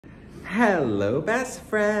Hello best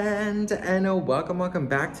friend, and welcome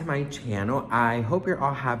back to my channel. I hope you're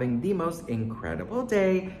all having the most incredible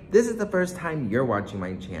day. This is the first time you're watching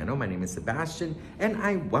my channel. My name is Sebastian and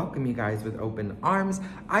I welcome you guys with open arms.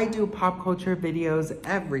 I do pop culture videos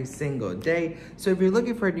every single day, so if you're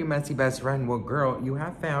looking for a new messy best friend, well girl, you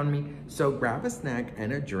have found me. So grab a snack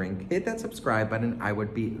and a drink, hit that subscribe button. I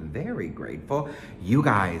would be very grateful. You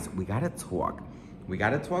guys, we gotta talk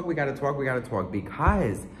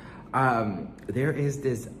because there is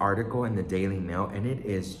this article in the Daily Mail and it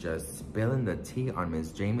is just spilling the tea on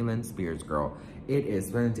Miss Lynn Spears, girl. It is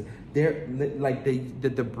spilling tea. They're like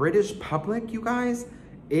the British public, you guys,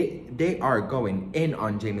 they are going in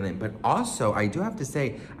on Lynn. But also, I do have to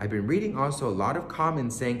say, I've been reading also a lot of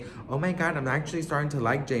comments saying, oh my God, I'm actually starting to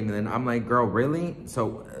like Lynn. I'm like, girl, really?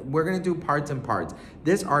 So we're gonna do parts and parts.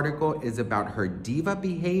 This article is about her diva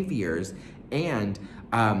behaviors and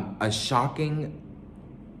a shocking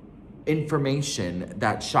information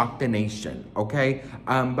that shocked the nation, okay?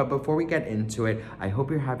 But before we get into it, I hope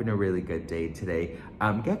you're having a really good day today.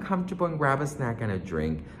 Get comfortable and grab a snack and a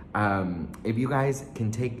drink. If you guys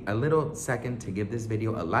can take a little second to give this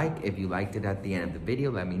video a like, if you liked it at the end of the video,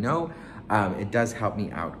 let me know. It does help me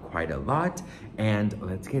out quite a lot, and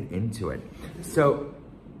let's get into it. So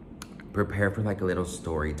prepare for like a little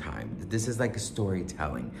story time. This is like a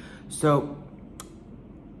storytelling. So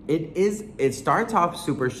it starts off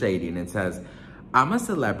super shady and it says, I'm a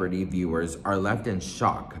Celebrity viewers are left in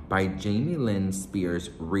shock by Lynn Spears'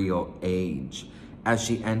 real age as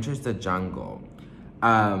she enters the jungle.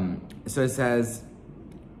 So it says,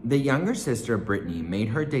 the younger sister Britney made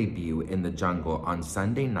her debut in the jungle on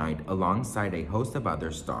Sunday night alongside a host of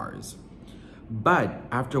other stars. But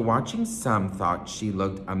after watching, some thought she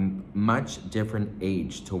looked a much different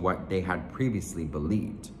age to what they had previously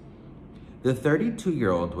believed. The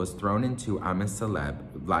 32-year-old was thrown into I'm a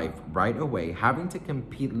Celeb life right away, having to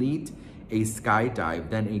complete a skydive,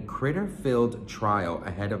 then a critter-filled trial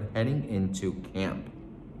ahead of heading into camp.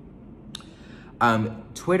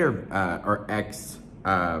 Twitter or X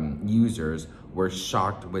users were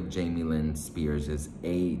shocked with Lynn Spears'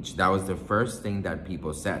 age. That was the first thing that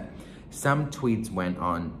people said. Some tweets went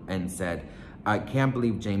on and said, I can't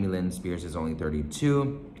believe Lynn Spears is only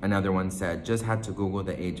 32. Another one said, just had to Google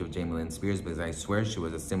the age of Lynn Spears because I swear she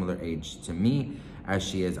was a similar age to me as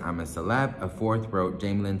she is I'm a Celeb. A fourth wrote,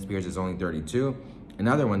 Lynn Spears is only 32.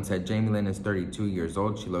 Another one said, Lynn is 32 years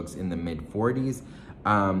old. She looks in the mid-40s.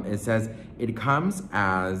 It says, it comes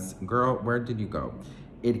as, girl, where did you go?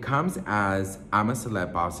 It comes as I'm a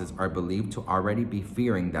Celeb bosses are believed to already be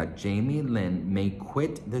fearing that Lynn may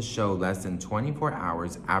quit the show less than 24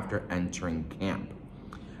 hours after entering camp.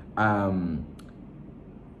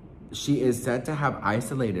 She is said to have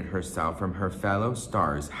isolated herself from her fellow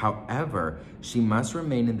stars. However, she must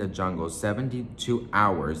remain in the jungle 72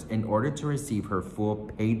 hours in order to receive her full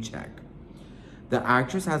paycheck. The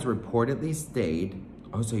actress has reportedly stayed.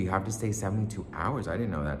 Oh, so you have to stay 72 hours. I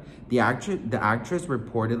didn't know that. The actress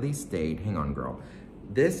reportedly stayed. Hang on, girl.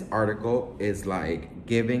 This article is like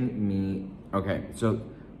giving me, okay, so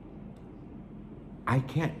I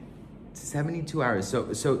can't, 72 hours.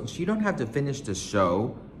 So you don't have to finish the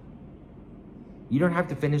show. You don't have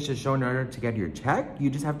to finish the show in order to get your check. You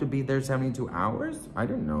just have to be there 72 hours. I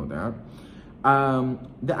didn't know that.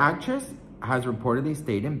 The actress has reportedly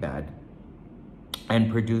stayed in bed,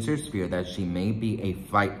 and producers fear that she may be a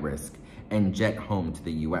flight risk and jet home to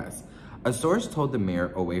the US. A source told the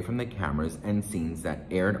Mirror, away from the cameras and scenes that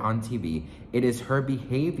aired on TV, it is her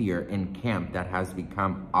behavior in camp that has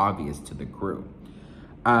become obvious to the crew.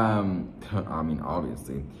 I mean,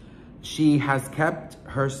 obviously. She has kept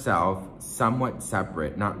herself somewhat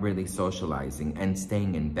separate, not really socializing, and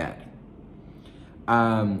staying in bed.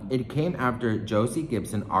 It came after Josie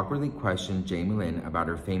Gibson awkwardly questioned Lynn about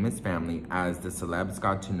her famous family as the celebs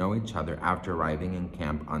got to know each other after arriving in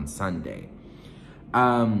camp on Sunday.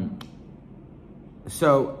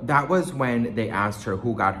 So that was when they asked her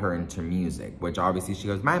who got her into music, which obviously she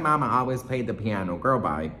goes, my mama always played the piano, girl,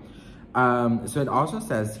 bye. So it also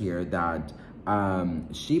says here that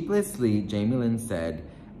sheepishly, Lynn said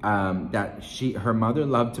that her mother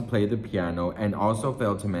loved to play the piano, and also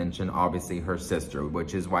failed to mention, obviously, her sister,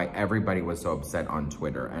 which is why everybody was so upset on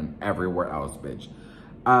Twitter and everywhere else, bitch.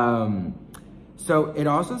 So it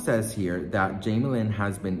also says here that Lynn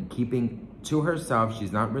has been keeping to herself.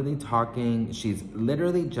 She's not really talking. She's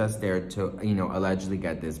literally just there to, allegedly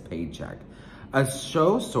get this paycheck. A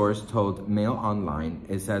show source told Mail Online,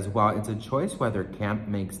 it says, while it's a choice whether camp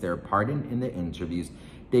makes their pardon in the interviews,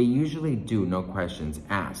 they usually do, no questions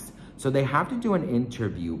asked. So they have to do an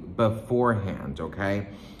interview beforehand, okay?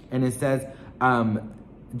 And it says,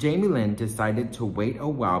 Jamie Lynn decided to wait a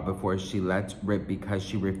while before she let rip because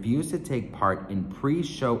she refused to take part in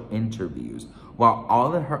pre-show interviews while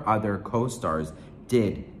all of her other co-stars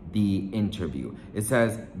did the interview. It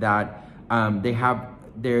says that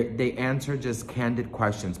they answer just candid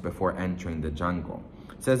questions before entering the jungle.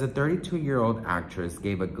 It says a 32-year-old actress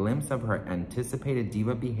gave a glimpse of her anticipated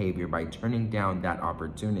diva behavior by turning down that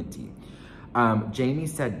opportunity. Jamie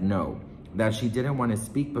said no, that she didn't want to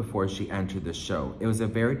speak before she entered the show. It was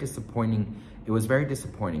very disappointing.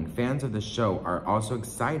 Fans of the show are also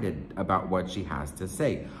excited about what she has to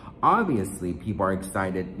say. Obviously, people are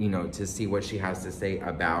excited, to see what she has to say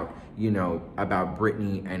about, about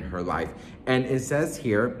Britney and her life. And it says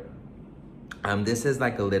here, this is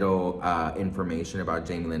like a little information about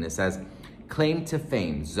Jamie Lynn. It says, claim to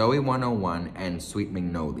fame, Zoe 101 and Sweet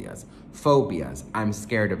Magnolias. Phobias, I'm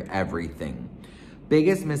scared of everything.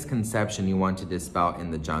 Biggest misconception you want to dispel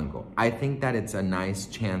in the jungle. I think that it's a nice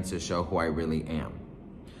chance to show who I really am.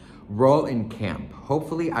 Role in camp.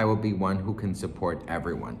 Hopefully I will be one who can support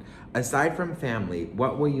everyone. Aside from family,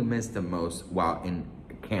 what will you miss the most while in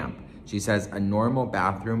camp? She says a normal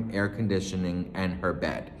bathroom, air conditioning, and her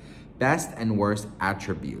bed. Best and worst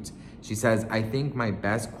attributes. She says, I think my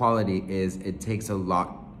best quality is it takes a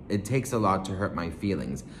lot to hurt my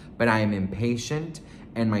feelings, but I am impatient,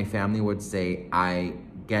 and my family would say I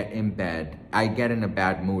get in a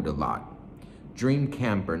bad mood a lot. Dream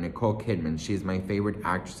camper, Nicole Kidman. She's my favorite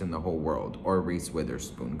actress in the whole world. Or Reese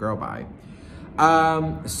Witherspoon. Girl, bye.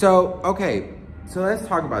 Okay. So let's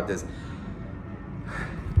talk about this.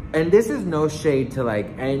 And this is no shade to like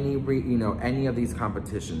any of these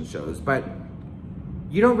competition shows, but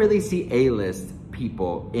you don't really see A-list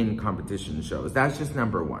people in competition shows. That's just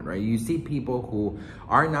number one, right? You see people who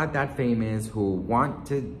are not that famous, who want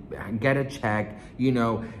to get a check,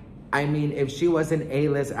 I mean, if she was an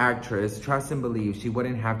A-list actress, trust and believe, she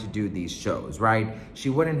wouldn't have to do these shows, right? She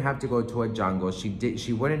wouldn't have to go to a jungle.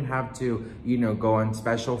 She wouldn't have to, go on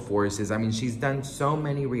Special Forces. I mean, she's done so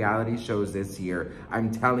many reality shows this year.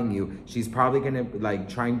 I'm telling you, she's probably gonna like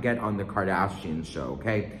try and get on the Kardashian show,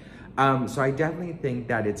 okay? So I definitely think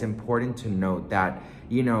that it's important to note that,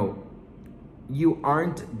 you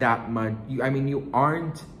aren't that much, you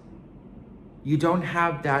don't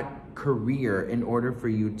have that career in order for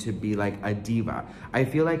you to be like a diva. I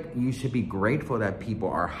feel like you should be grateful that people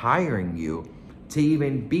are hiring you to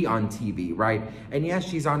even be on TV, right? And yes,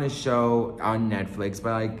 she's on a show on Netflix,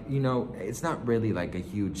 but like, it's not really like a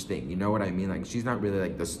huge thing. You know what I mean? Like, she's not really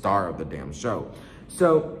like the star of the damn show.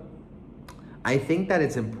 So I think that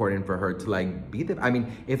it's important for her to like be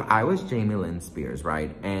if I was Jamie Lynn Spears,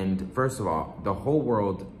 right? And first of all, the whole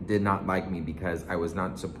world did not like me because I was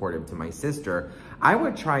not supportive to my sister, I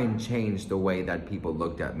would try and change the way that people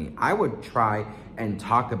looked at me. I would try and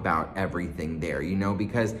talk about everything there,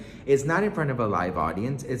 because it's not in front of a live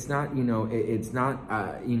audience. It's not, it's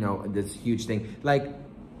not, this huge thing. Like,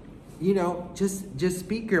 just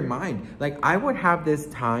speak your mind. Like, I would have this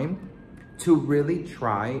time to really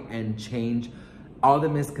try and change all the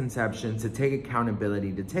misconceptions, to take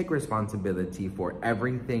accountability, to take responsibility for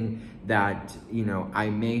everything that, I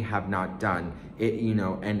may have not done,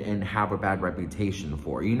 and have a bad reputation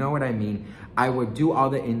for. You know what I mean? I would do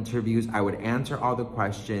all the interviews, I would answer all the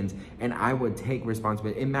questions, and I would take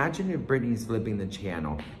responsibility. Imagine if Britney's flipping the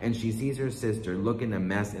channel and she sees her sister looking a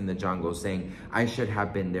mess in the jungle saying, I should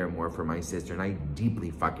have been there more for my sister, and I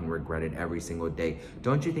deeply fucking regret it every single day.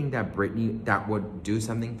 Don't you think that that would do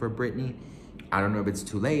something for Britney? I don't know if it's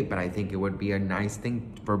too late, but I think it would be a nice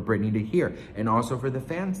thing for Britney to hear, and also for the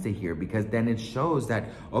fans to hear, because then it shows that,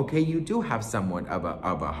 okay, you do have somewhat of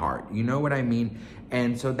a heart. You know what I mean?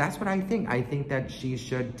 And so that's what I think. I think that she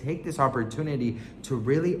should take this opportunity to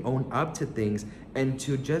really own up to things and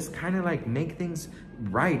to just kind of like make things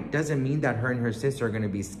right. Doesn't mean that her and her sister are going to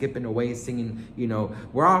be skipping away singing,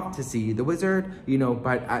 we're off to see the wizard,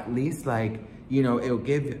 but at least like,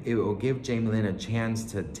 it will give Jamie Lynn a chance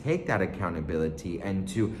to take that accountability and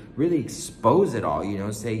to really expose it all,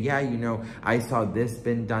 say, yeah, I saw this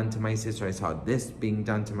being done to my sister, I saw this being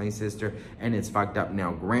done to my sister, and it's fucked up.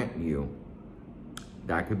 Now, grant you,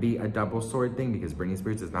 that could be a double sword thing, because Britney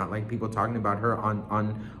Spears is not like people talking about her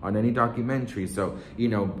on any documentary. So,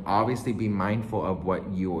 obviously be mindful of what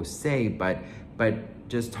you will say, but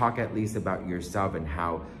just talk at least about yourself and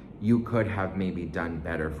how, you could have maybe done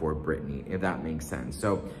better for Britney, if that makes sense.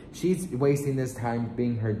 So she's wasting this time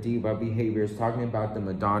being her diva behaviors, talking about the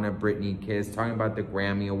Madonna Britney kiss, talking about the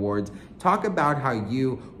Grammy Awards. Talk about how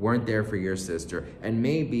you weren't there for your sister, and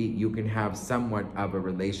maybe you can have somewhat of a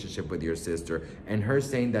relationship with your sister. And her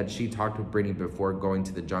saying that she talked to Britney before going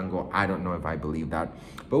to the jungle, I don't know if I believe that.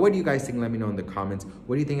 But what do you guys think? Let me know in the comments.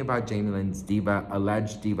 What do you think about Jamie Lynn's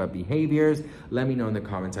alleged diva behaviors? Let me know in the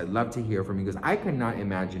comments. I'd love to hear from you, because I could not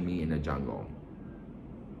imagine me in a jungle.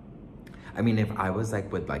 I mean, if I was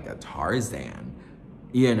like with like a Tarzan,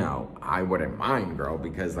 you know, I wouldn't mind, girl,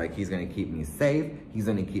 because like he's gonna keep me safe, he's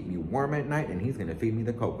gonna keep me warm at night, and he's gonna feed me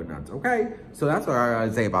the coconuts, okay? So that's what I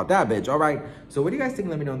gotta say about that, bitch, all right? So what do you guys think?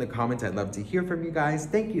 Let me know in the comments. I'd love to hear from you guys.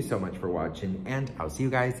 Thank you so much for watching, and I'll see you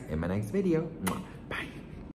guys in my next video. Mwah.